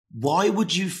Why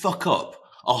would you fuck up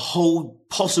a whole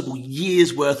possible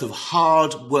year's worth of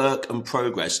hard work and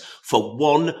progress for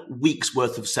 1 week's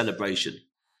worth of celebration?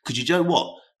 Because you know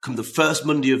what? Come the first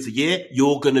Monday of the year,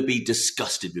 you're going to be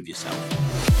disgusted with yourself.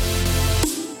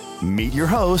 Meet your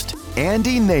host,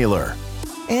 Andy Naylor.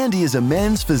 Andy is a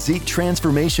men's physique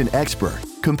transformation expert,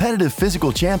 competitive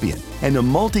physical champion, and a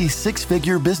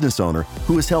multi-six-figure business owner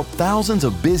who has helped thousands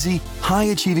of busy,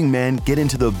 high-achieving men get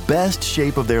into the best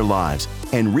shape of their lives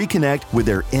and reconnect with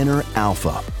their inner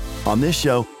alpha. On this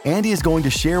show, Andy is going to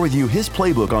share with you his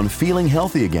playbook on feeling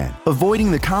healthy again,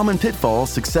 avoiding the common pitfalls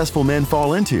successful men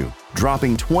fall into,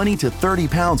 dropping 20 to 30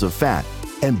 pounds of fat,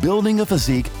 and building a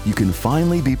physique you can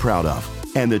finally be proud of.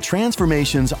 And the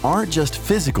transformations aren't just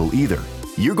physical either.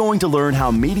 You're going to learn how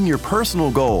meeting your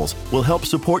personal goals will help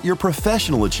support your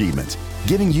professional achievements,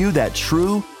 giving you that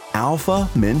true alpha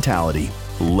mentality.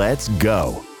 Let's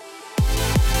go.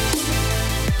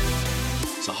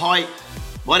 So hi,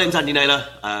 my name's Andy Naylor.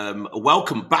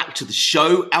 Welcome back to the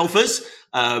show, Alphas.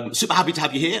 Super happy to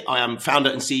have you here. I am founder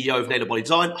and CEO of Naylor Body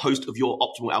Design, host of your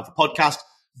Optimal Alpha podcast.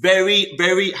 Very,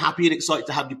 very happy and excited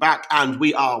to have you back. And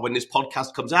we are, when this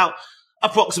podcast comes out,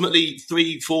 approximately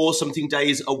 3-4 something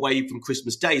days away from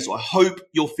Christmas Day. So I hope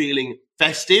you're feeling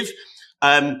festive.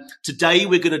 Today,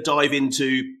 we're going to dive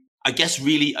into, I guess,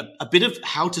 really a bit of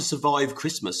how to survive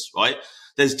Christmas, right?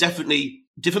 There's definitely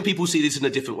different people see this in a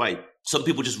different way. Some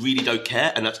people just really don't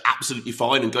care, and that's absolutely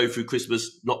fine and go through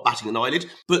Christmas not batting an eyelid.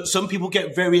 But some people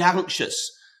get very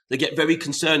anxious. They get very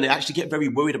concerned. They actually get very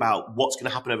worried about what's going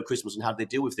to happen over Christmas and how they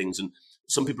deal with things. And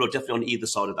some people are definitely on either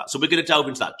side of that. So we're going to delve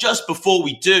into that. Just before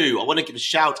we do, I want to give a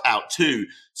shout out to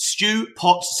Stu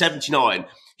Potts 79.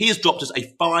 He has dropped us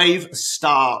a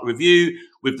 5-star review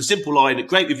with the simple line,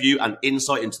 great review and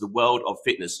insight into the world of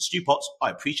fitness. Stu Potts, I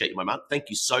appreciate you, my man. Thank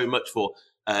you so much for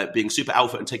being super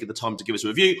alpha and taking the time to give us a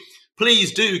review.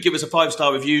 Please do give us a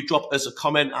 5-star review, drop us a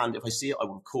comment, and if I see it, I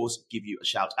will, of course, give you a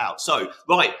shout out. So,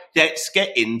 right, let's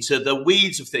get into the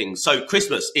weeds of things. So,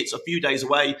 Christmas, it's a few days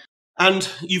away, and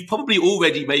you've probably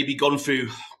already maybe gone through,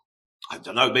 I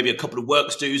don't know, maybe a couple of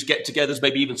work stews, get-togethers,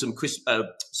 maybe even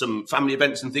some family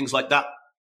events and things like that.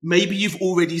 Maybe you've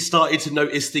already started to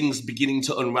notice things beginning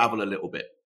to unravel a little bit,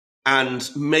 and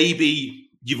maybe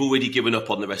you've already given up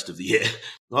on the rest of the year,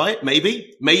 right?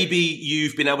 Maybe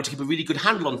you've been able to keep a really good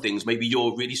handle on things. Maybe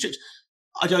you're really strict.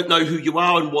 I don't know who you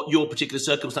are and what your particular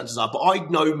circumstances are, but I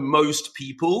know most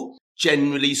people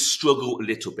generally struggle a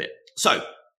little bit. So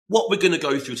what we're going to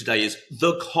go through today is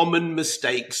the common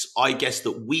mistakes, I guess,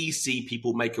 that we see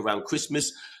people make around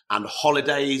Christmas and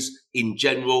holidays in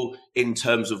general in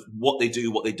terms of what they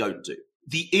do, what they don't do.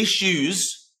 The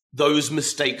issues those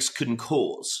mistakes can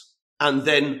cause. And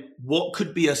then what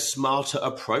could be a smarter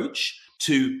approach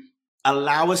to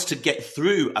allow us to get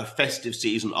through a festive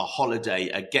season, a holiday,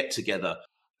 a get-together,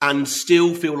 and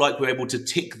still feel like we're able to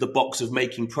tick the box of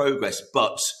making progress,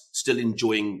 but still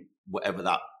enjoying whatever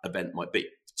that event might be.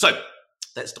 So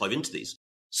let's dive into these.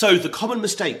 So the common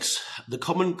mistakes, the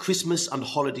common Christmas and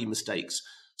holiday mistakes.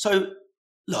 So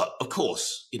look, of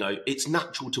course, it's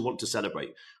natural to want to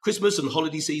celebrate. Christmas and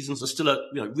holiday seasons are still a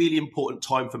really important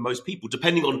time for most people,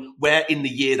 depending on where in the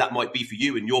year that might be for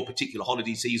you in your particular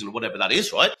holiday season or whatever that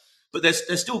is, right? But they're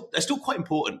still quite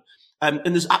important. And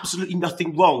there's absolutely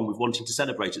nothing wrong with wanting to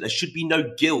celebrate it. There should be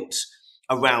no guilt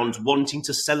around wanting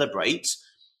to celebrate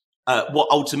what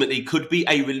ultimately could be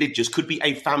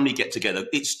a family get-together.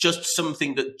 It's just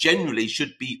something that generally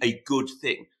should be a good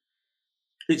thing.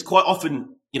 It's quite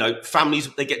often, families,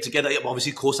 they get together.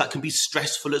 Obviously, of course, that can be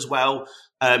stressful as well.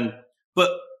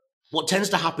 But what tends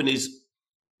to happen is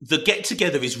the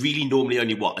get-together is really normally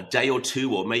only, a day or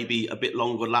two or maybe a bit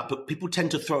longer than that. But people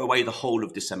tend to throw away the whole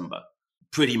of December,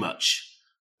 pretty much.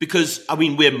 Because,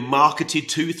 we're marketed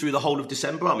to through the whole of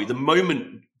December, aren't we? The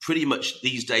moment pretty much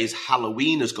these days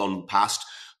Halloween has gone past,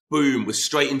 boom, we're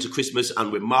straight into Christmas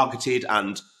and we're marketed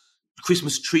and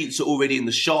Christmas treats are already in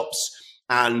the shops.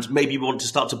 And maybe you want to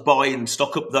start to buy and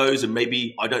stock up those. And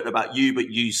maybe, I don't know about you, but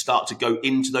you start to go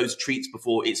into those treats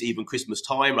before it's even Christmas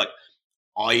time. Like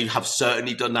I have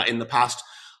certainly done that in the past.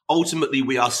 Ultimately,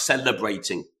 we are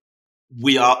celebrating.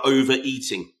 We are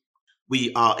overeating.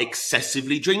 We are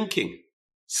excessively drinking,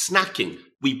 snacking.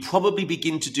 We probably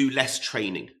begin to do less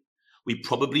training. We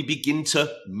probably begin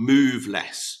to move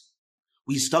less.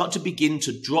 We start to begin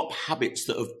to drop habits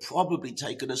that have probably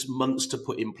taken us months to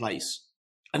put in place.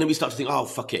 And then we start to think, oh,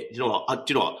 fuck it. You know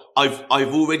what?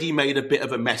 I've already made a bit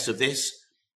of a mess of this.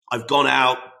 I've gone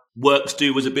out. Works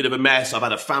do was a bit of a mess. I've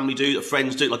had a family do, a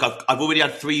friends do. Like I've already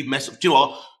had 3 mess. Do you know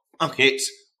what? Fuck it.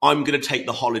 I'm going to take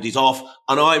the holidays off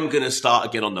and I'm going to start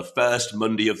again on the first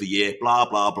Monday of the year. Blah,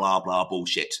 blah, blah, blah,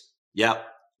 bullshit. Yeah.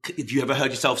 Have you ever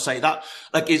heard yourself say that?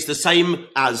 Like, it's the same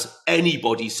as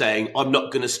anybody saying, I'm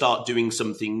not going to start doing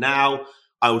something now.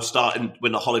 I will start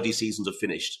when the holiday seasons are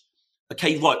finished.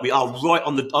 Okay, right. We are right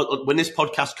on when this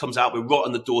podcast comes out, we're right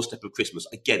on the doorstep of Christmas.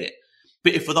 I get it.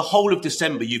 But if for the whole of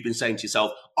December, you've been saying to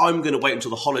yourself, I'm going to wait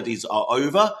until the holidays are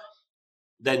over,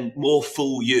 then more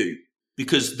fool you.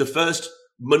 Because the first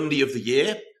Monday of the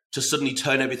year to suddenly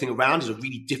turn everything around is a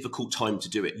really difficult time to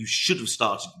do it. You should have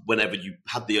started whenever you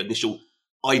had the initial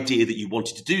idea that you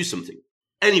wanted to do something.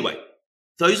 Anyway,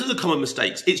 those are the common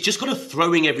mistakes. It's just kind of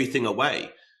throwing everything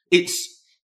away. It's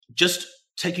just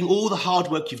taking all the hard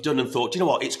work you've done and thought, you know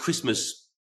what, it's Christmas.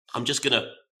 I'm just going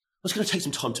to take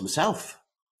some time to myself.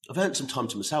 I've earned some time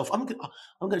to myself. I'm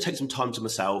going to take some time to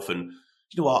myself, and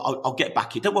you know what, I'll get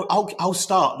back in. Don't worry, I'll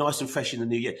start nice and fresh in the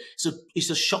new year. So it's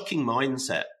a shocking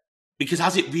mindset, because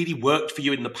has it really worked for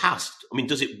you in the past? I mean,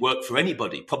 does it work for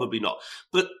anybody? Probably not.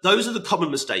 But those are the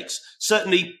common mistakes,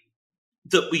 certainly,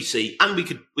 that we see, and we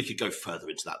could go further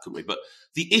into that, couldn't we? But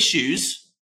the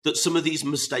issues that some of these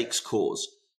mistakes cause,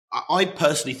 I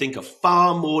personally think are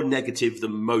far more negative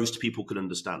than most people can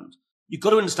understand. You've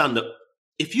got to understand that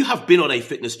if you have been on a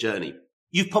fitness journey,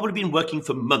 you've probably been working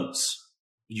for months.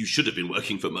 You should have been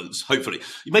working for months, hopefully.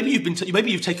 Maybe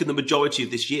you've taken the majority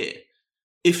of this year,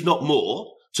 if not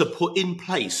more, to put in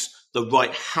place the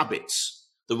right habits,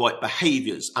 the right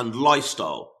behaviors and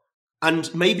lifestyle.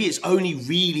 And maybe it's only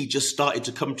really just started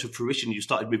to come to fruition. You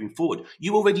started moving forward.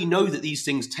 You already know that these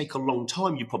things take a long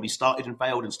time. You probably started and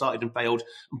failed. And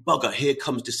bugger, here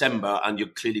comes December and you're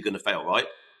clearly going to fail, right?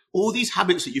 All these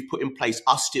habits that you've put in place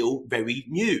are still very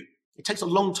new. It takes a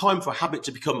long time for a habit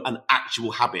to become an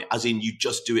actual habit, as in you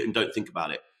just do it and don't think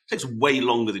about it. It takes way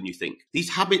longer than you think. These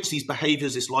habits, these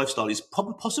behaviors, this lifestyle is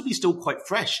possibly still quite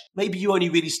fresh. Maybe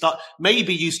you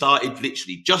started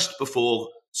literally just before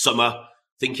summer,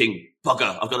 thinking,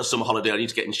 bugger, I've got a summer holiday, I need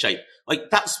to get in shape. Like,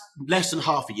 that's less than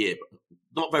half a year, but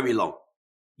not very long.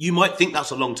 You might think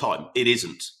that's a long time. It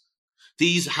isn't.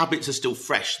 These habits are still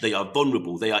fresh. They are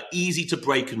vulnerable. They are easy to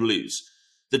break and lose.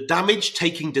 The damage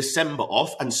taking December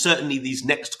off, and certainly these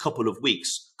next couple of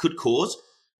weeks, could cause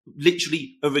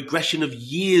literally a regression of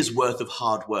years worth of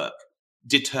hard work,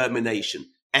 determination,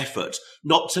 effort,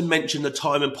 not to mention the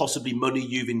time and possibly money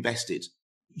you've invested.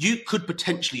 You could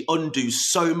potentially undo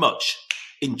so much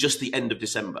in just the end of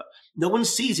December. No one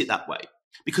sees it that way,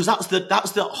 because that's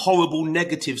the horrible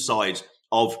negative side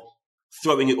of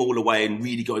throwing it all away and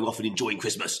really going off and enjoying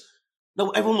Christmas. No,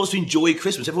 everyone wants to enjoy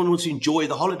Christmas. Everyone wants to enjoy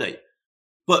the holiday.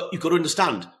 But you've got to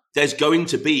understand, there's going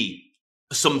to be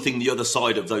something the other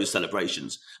side of those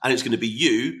celebrations, and it's going to be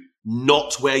you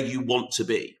not where you want to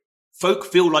be. Folk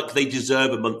feel like they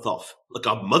deserve a month off. Like,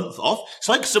 a month off? It's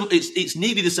like it's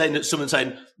nearly the same as someone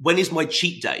saying, when is my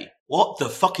cheat day? What the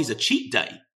fuck is a cheat day?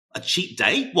 A cheat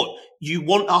day? What? You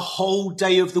want a whole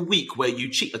day of the week where you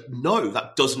cheat? No,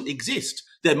 that doesn't exist.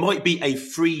 There might be a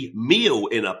free meal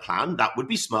in a plan. That would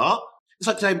be smart. It's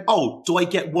like saying, oh, do I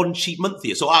get one cheat month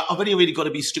here? So I've only really got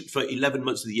to be strict for 11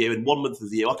 months of the year. In 1 month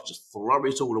of the year, I can just throw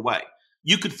it all away.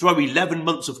 You could throw 11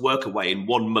 months of work away in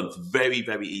 1 month very,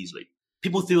 very easily.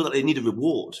 People feel that they need a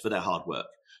reward for their hard work.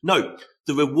 No,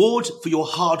 the reward for your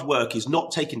hard work is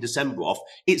not taking December off.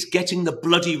 It's getting the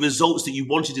bloody results that you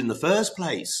wanted in the first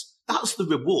place. That's the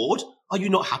reward. Are you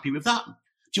not happy with that?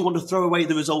 Do you want to throw away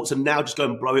the results and now just go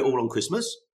and blow it all on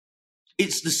Christmas?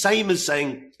 It's kind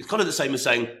of the same as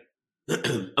saying,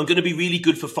 I'm going to be really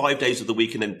good for 5 days of the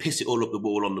week and then piss it all up the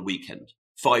wall on the weekend.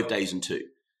 5 days and 2.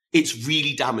 It's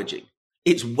really damaging.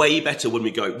 It's way better when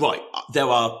we go, right, there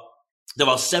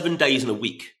are 7 days in a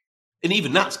week. And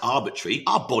even that's arbitrary.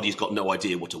 Our body's got no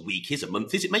idea what a week is, a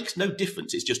month is. It makes no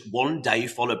difference. It's just 1 day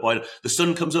followed by the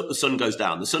sun comes up, the sun goes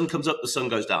down. The sun comes up, the sun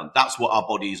goes down. That's what our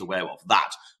body is aware of.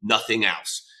 That, nothing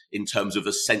else in terms of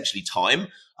essentially time,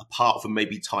 apart from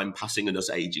maybe time passing and us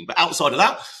aging. But outside of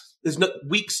that, there's no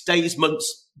weeks, days,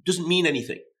 months, doesn't mean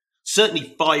anything.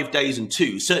 Certainly 5 days and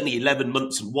 2, certainly 11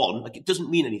 months and 1, like, it doesn't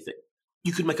mean anything.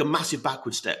 You could make a massive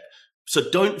backward step. So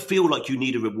don't feel like you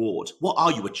need a reward. What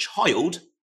are you, a child?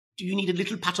 Do you need a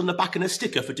little pat on the back and a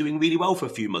sticker for doing really well for a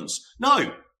few months?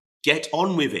 No. Get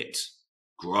on with it.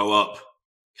 Grow up.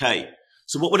 Okay.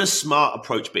 So what would a smart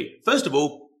approach be? First of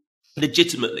all,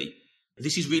 legitimately,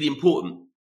 this is really important.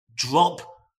 Drop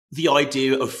the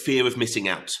idea of fear of missing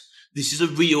out. This is a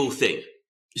real thing.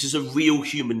 This is a real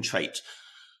human trait.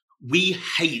 We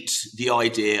hate the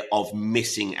idea of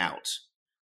missing out.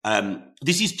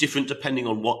 This is different depending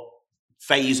on what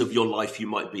phase of your life you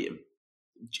might be in.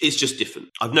 It's just different.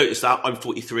 I've noticed that. I'm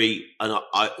 43 and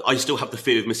I still have the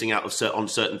fear of missing out on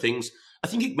certain things. I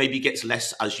think it maybe gets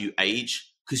less as you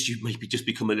age. because you've maybe just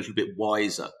become a little bit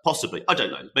wiser. Possibly. I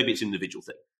don't know. Maybe it's an individual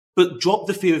thing. But drop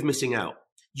the fear of missing out.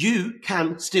 You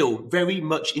can still very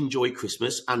much enjoy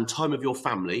Christmas and time with your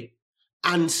family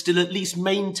and still at least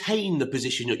maintain the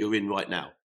position that you're in right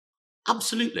now.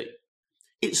 Absolutely.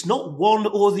 It's not one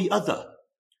or the other.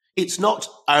 It's not,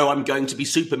 oh, I'm going to be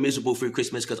super miserable through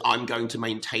Christmas because I'm going to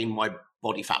maintain my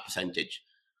body fat percentage.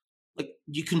 Like,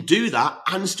 you can do that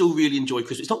and still really enjoy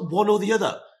Christmas. It's not one or the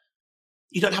other.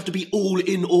 You don't have to be all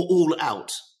in or all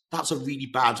out. That's a really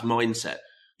bad mindset.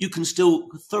 You can still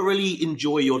thoroughly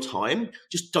enjoy your time.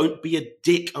 Just don't be a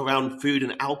dick around food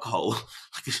and alcohol.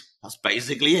 That's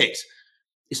basically it.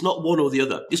 It's not one or the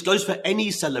other. This goes for any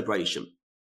celebration.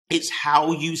 It's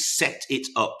how you set it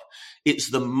up. It's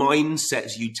the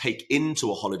mindset you take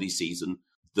into a holiday season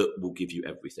that will give you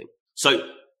everything. So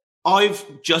I've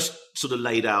just sort of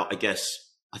laid out, I guess,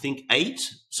 I think 8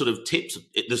 sort of tips.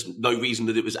 There's no reason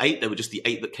that it was 8. They were just the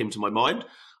 8 that came to my mind,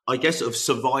 I guess, of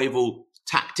survival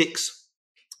tactics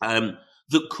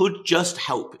that could just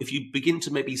help. If you begin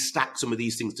to maybe stack some of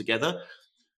these things together,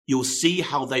 you'll see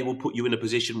how they will put you in a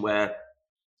position where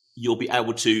you'll be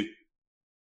able to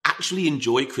actually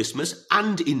enjoy Christmas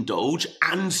and indulge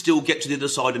and still get to the other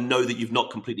side and know that you've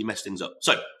not completely messed things up.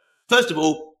 So, first of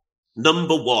all,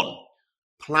 number 1,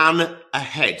 plan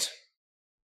ahead.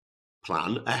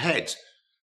 Plan ahead.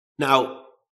 Now,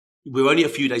 we're only a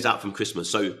few days out from Christmas,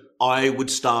 so I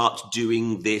would start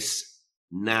doing this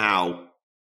now.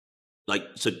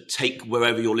 So take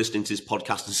wherever you're listening to this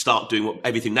podcast and start doing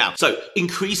everything now. So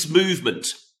increase movement.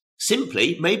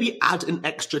 Simply, maybe add an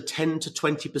extra 10 to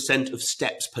 20% of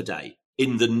steps per day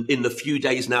in the few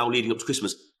days now leading up to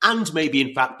Christmas, and maybe,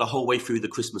 in fact, the whole way through the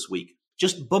Christmas week.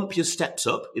 Just bump your steps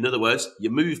up, in other words,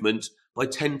 your movement, by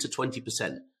 10 to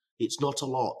 20%. It's not a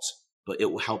lot, but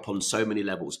it will help on so many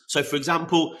levels. So, for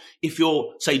example, if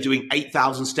you're, say, doing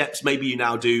 8,000 steps, maybe you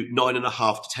now do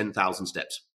 9,500 to 10,000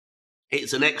 steps.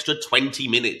 It's an extra 20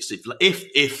 minutes,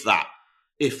 if that,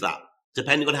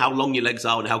 depending on how long your legs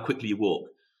are and how quickly you walk.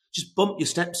 Just bump your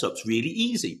steps up. It's really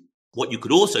easy. What you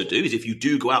could also do is, if you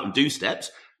do go out and do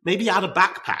steps, maybe add a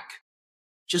backpack.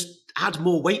 Just add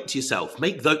more weight to yourself.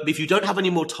 If you don't have any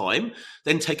more time,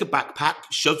 then take a backpack,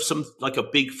 shove some, like a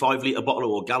big 5-litre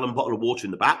bottle or gallon bottle of water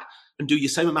in the back, and do your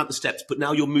same amount of steps. But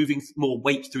now you're moving more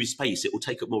weight through space. It will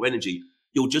take up more energy.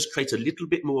 You'll just create a little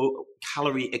bit more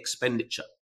calorie expenditure.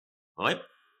 Right?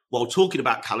 While talking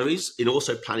about calories, in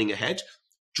also planning ahead,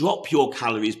 drop your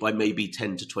calories by maybe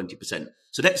 10 to 20%.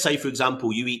 So let's say, for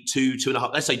example, you eat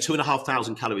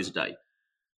 2,500 calories a day.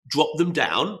 Drop them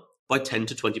down by 10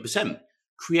 to 20%.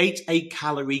 Create a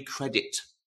calorie credit.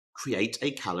 Create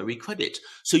a calorie credit.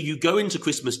 So you go into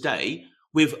Christmas Day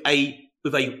with a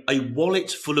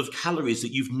wallet full of calories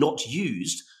that you've not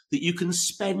used that you can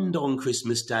spend on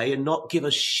Christmas Day and not give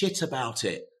a shit about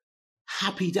it.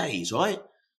 Happy days, right?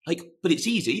 But it's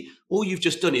easy. All you've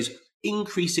just done is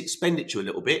increase expenditure a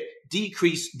little bit,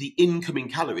 decrease the incoming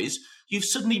calories. You've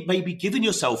suddenly maybe given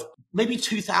yourself maybe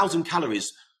 2,000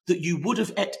 calories that you would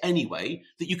have ate anyway,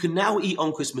 that you can now eat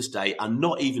on Christmas Day and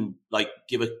not even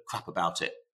give a crap about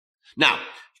it. Now,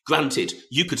 granted,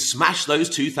 you could smash those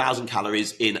 2,000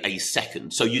 calories in a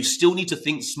second. So you still need to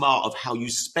think smart of how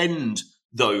you spend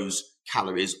those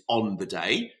calories on the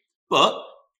day, but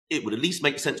it would at least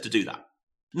make sense to do that.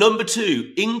 Number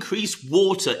 2, increase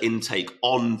water intake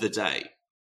on the day.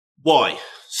 Why?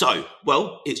 So,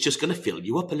 well, it's just going to fill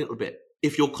you up a little bit.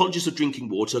 If you're conscious of drinking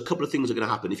water, a couple of things are going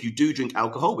to happen. If you do drink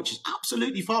alcohol, which is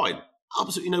absolutely fine,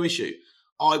 absolutely no issue.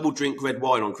 I will drink red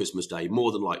wine on Christmas Day,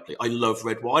 more than likely. I love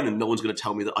red wine, and no one's going to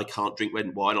tell me that I can't drink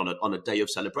red wine on a day of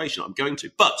celebration. I'm going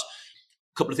to. But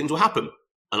a couple of things will happen,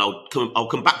 and I'll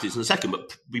come back to this in a second,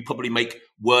 but we probably make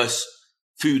worse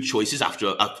food choices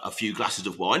after a few glasses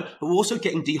of wine, but we're also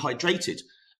getting dehydrated.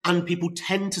 And people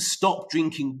tend to stop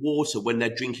drinking water when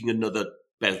they're drinking another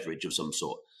beverage of some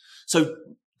sort. So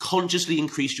consciously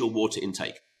increase your water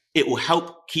intake. It will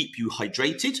help keep you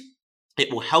hydrated.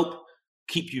 It will help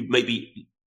keep you maybe,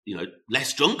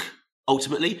 less drunk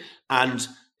ultimately. And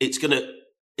it's going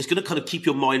to kind of keep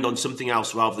your mind on something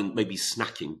else rather than maybe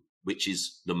snacking, which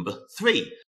is number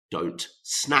 3. Don't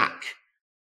snack.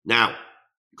 Now,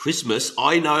 Christmas,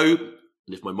 I know,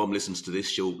 and if my mum listens to this,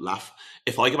 she'll laugh.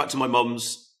 If I go back to my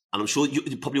mum's, and I'm sure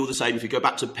you're probably all the same, if you go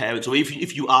back to parents, or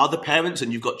if you are the parents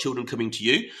and you've got children coming to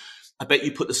you, I bet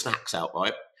you put the snacks out,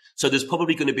 right? So there's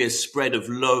probably going to be a spread of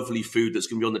lovely food that's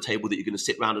going to be on the table that you're going to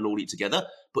sit around and all eat together,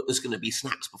 but there's going to be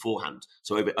snacks beforehand.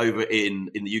 So over in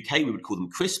the UK, we would call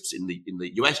them crisps. In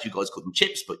the US, you guys call them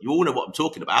chips, but you all know what I'm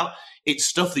talking about. It's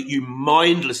stuff that you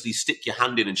mindlessly stick your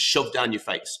hand in and shove down your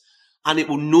face. And it's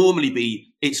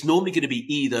normally going to be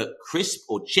either crisp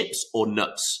or chips or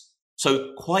nuts.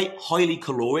 So quite highly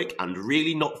caloric and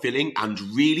really not filling and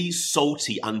really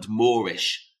salty and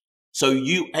moreish. So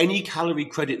any calorie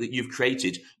credit that you've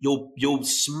created, you'll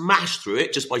smash through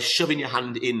it just by shoving your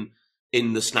hand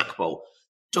in the snack bowl.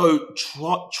 Don't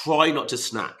try not to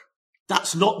snack.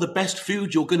 That's not the best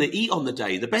food you're going to eat on the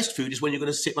day. The best food is when you're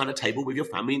going to sit around a table with your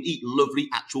family and eat lovely,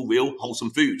 actual, real,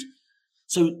 wholesome food.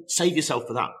 So save yourself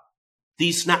for that.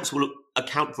 These snacks will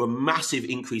account for a massive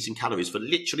increase in calories for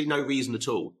literally no reason at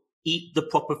all. Eat the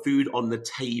proper food on the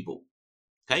table.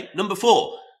 Okay. Number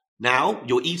 4. Now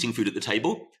you're eating food at the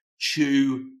table.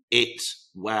 Chew it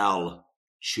well.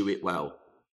 Chew it well.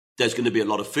 There's going to be a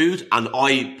lot of food, and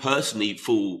I personally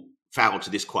fall foul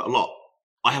to this quite a lot.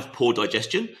 I have poor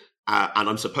digestion, and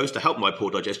I'm supposed to help my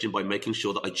poor digestion by making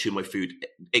sure that I chew my food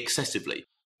excessively.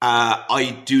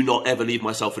 I do not ever leave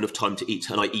myself enough time to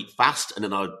eat, and I eat fast, and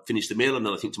then I finish the meal, and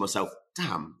then I think to myself,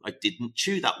 damn, I didn't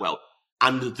chew that well.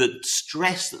 And the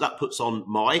stress that puts on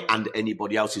my and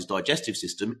anybody else's digestive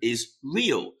system is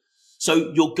real.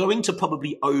 So you're going to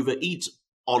probably overeat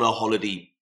on a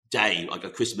holiday day, like a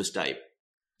Christmas day.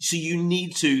 So you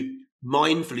need to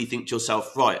mindfully think to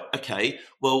yourself, right, okay,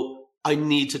 well, I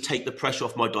need to take the pressure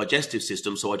off my digestive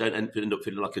system so I don't end up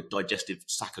feeling like a digestive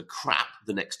sack of crap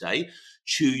the next day.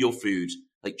 Chew your food.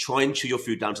 Like, try and chew your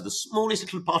food down to the smallest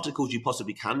little particles you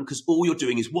possibly can, because all you're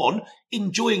doing is, 1,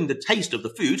 enjoying the taste of the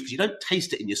food, because you don't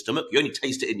taste it in your stomach, you only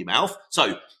taste it in your mouth.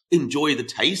 So enjoy the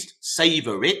taste,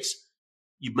 savor it.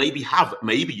 Maybe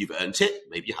you've earned it,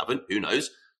 maybe you haven't, who knows,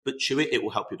 but chew it, it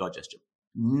will help your digestion.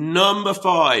 Number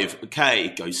 5,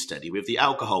 okay, go steady with the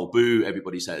alcohol. Boo,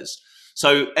 everybody says.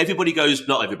 So everybody goes,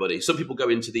 not everybody, some people go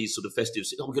into these sort of festive,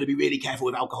 I'm going to be really careful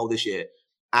with alcohol this year.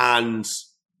 And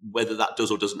whether that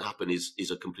does or doesn't happen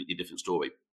is a completely different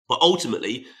story. But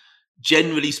ultimately,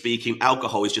 generally speaking,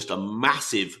 alcohol is just a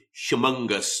massive,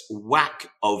 humongous whack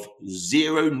of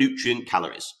 0 nutrient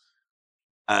calories.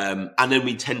 And then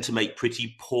we tend to make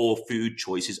pretty poor food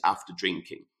choices after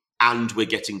drinking, and we're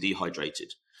getting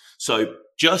dehydrated. So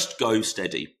just go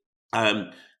steady.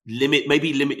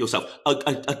 Limit yourself.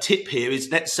 A tip here is,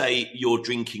 let's say you're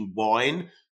drinking wine,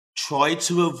 try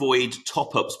to avoid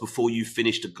top-ups before you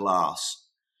finished a glass.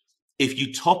 If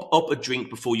you top up a drink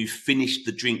before you finish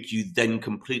the drink, you then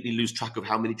completely lose track of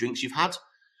how many drinks you've had.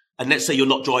 And let's say you're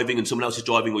not driving and someone else is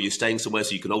driving, or you're staying somewhere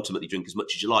so you can ultimately drink as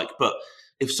much as you like. But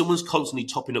if someone's constantly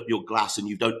topping up your glass and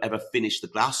you don't ever finish the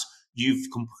glass,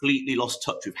 you've completely lost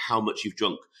touch with how much you've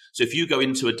drunk. So if you go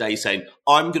into a day saying,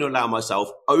 I'm going to allow myself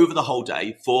over the whole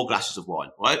day 4 glasses of wine,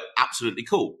 right? Absolutely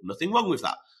cool. Nothing wrong with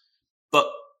that. But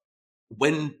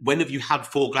when have you had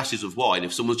 4 glasses of wine?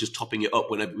 If someone's just topping it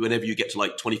up whenever you get to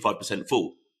like 25%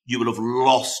 full, you will have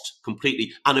lost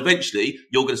completely. And eventually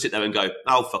you're going to sit there and go,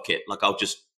 oh, fuck it. Like, I'll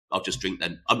just drink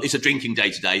then. It's a drinking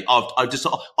day today. I've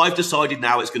decided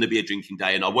now it's going to be a drinking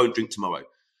day and I won't drink tomorrow.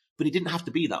 But it didn't have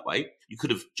to be that way. You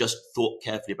could have just thought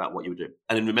carefully about what you were doing.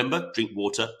 And then remember, drink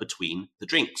water between the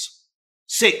drinks.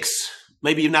 6,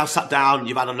 maybe you've now sat down,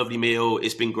 you've had a lovely meal,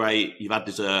 it's been great, you've had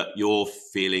dessert, you're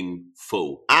feeling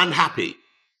full and happy.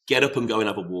 Get up and go and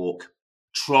have a walk.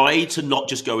 Try to not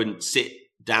just go and sit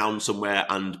down somewhere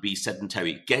and be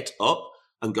sedentary. Get up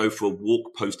and go for a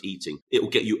walk post-eating. It will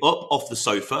get you up off the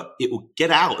sofa. It will get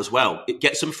out as well. It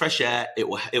gets some fresh air. It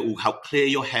will help clear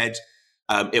your head.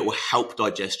 It will help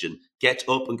digestion. Get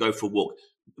up and go for a walk.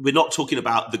 We're not talking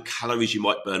about the calories you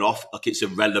might burn off. Like, it's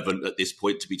irrelevant at this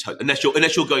point to be told, unless you're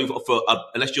unless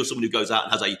you're someone who goes out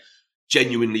and has a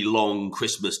genuinely long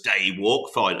Christmas Day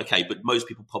walk. Fine, okay, but most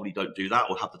people probably don't do that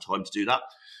or have the time to do that.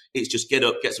 It's just get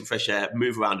up, get some fresh air,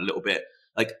 move around a little bit.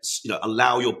 Like,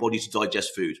 allow your body to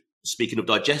digest food. Speaking of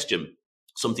digestion,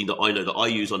 something that I know that I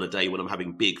use on a day when I'm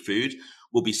having big food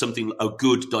will be a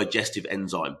good digestive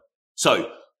enzyme. So,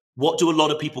 what do a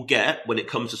lot of people get when it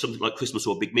comes to something like Christmas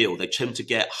or a big meal? They tend to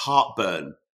get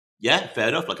heartburn. Yeah, fair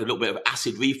enough, like a little bit of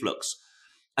acid reflux.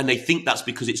 And they think that's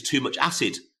because it's too much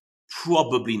acid.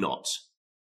 Probably not.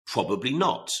 Probably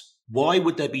not. Why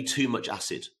would there be too much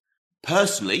acid?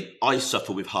 Personally, I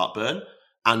suffer with heartburn,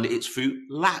 and it's through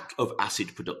lack of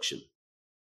acid production.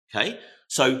 Okay,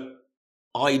 so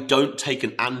I don't take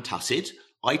an antacid.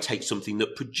 I take something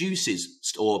that produces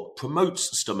or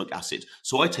promotes stomach acid.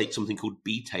 So I take something called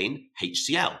betaine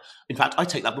HCl. In fact, I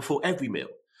take that before every meal.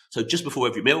 So just before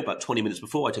every meal, about 20 minutes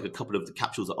before, I take a couple of the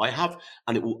capsules that I have,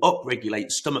 and it will upregulate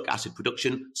stomach acid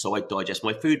production so I digest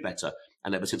my food better.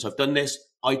 And ever since I've done this,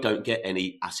 I don't get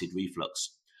any acid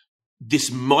reflux.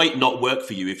 This might not work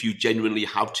for you if you genuinely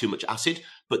have too much acid,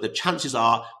 but the chances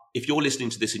are, if you're listening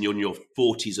to this and you're in your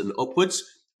 40s and upwards,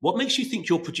 what makes you think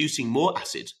you're producing more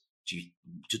acid?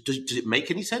 Does it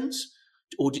make any sense?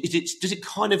 Or does it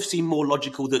kind of seem more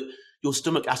logical that your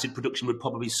stomach acid production would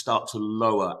probably start to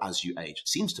lower as you age? It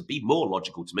seems to be more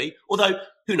logical to me, although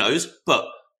who knows, but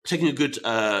taking a good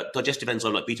digestive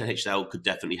enzyme like beta-HCl could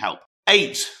definitely help.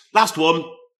 8, last one,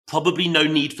 probably no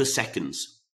need for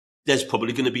seconds. There's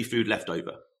probably going to be food left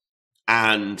over.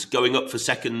 And going up for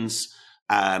seconds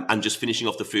and just finishing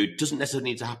off the food doesn't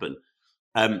necessarily need to happen.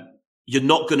 You're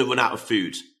not going to run out of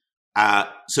food.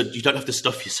 So you don't have to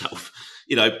stuff yourself.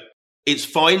 It's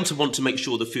fine to want to make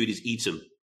sure the food is eaten,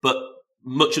 but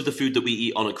much of the food that we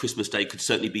eat on a Christmas day could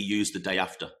certainly be used the day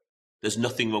after. There's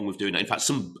nothing wrong with doing that. In fact,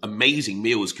 some amazing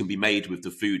meals can be made with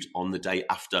the food on the day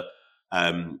after.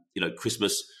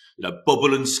 Christmas.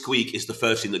 Bubble and squeak is the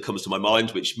first thing that comes to my mind,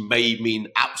 which may mean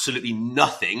absolutely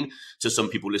nothing to some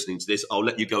people listening to this. I'll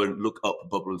let you go and look up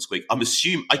bubble and squeak. I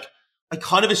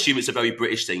kind of assume it's a very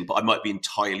British thing, but I might be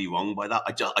entirely wrong by that.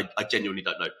 I genuinely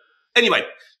don't know. Anyway,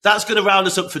 that's going to round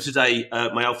us up for today,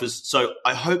 my alphas. So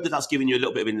I hope that that's given you a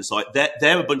little bit of insight. There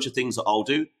are a bunch of things that I'll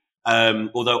do.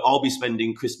 Although I'll be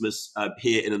spending Christmas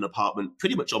here in an apartment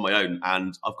pretty much on my own,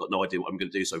 and I've got no idea what I'm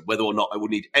going to do. So whether or not I will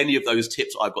need any of those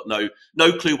tips, I've got no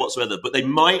clue whatsoever, but they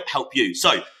might help you.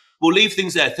 So we'll leave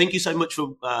things there. Thank you so much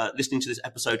for listening to this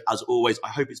episode. As always, I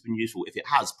hope it's been useful. If it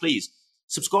has, please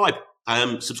subscribe.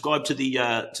 Subscribe to the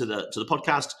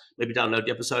podcast. Maybe download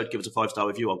the episode. Give us a 5-star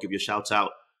review. I'll give you a shout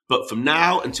out. But from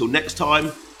now until next time,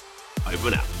 over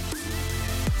and out.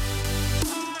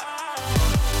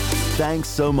 Thanks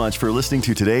so much for listening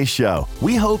to today's show.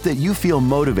 We hope that you feel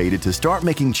motivated to start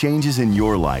making changes in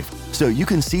your life so you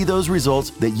can see those results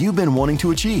that you've been wanting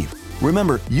to achieve.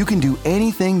 Remember, you can do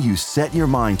anything you set your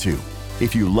mind to.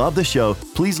 If you love the show,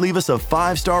 please leave us a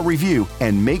 5-star review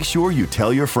and make sure you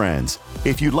tell your friends.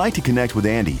 If you'd like to connect with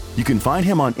Andy, you can find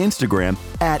him on Instagram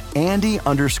at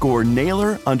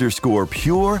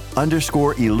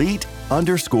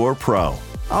Andy_Naylor_pure_elite_pro.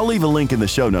 I'll leave a link in the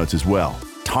show notes as well.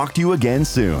 Talk to you again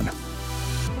soon.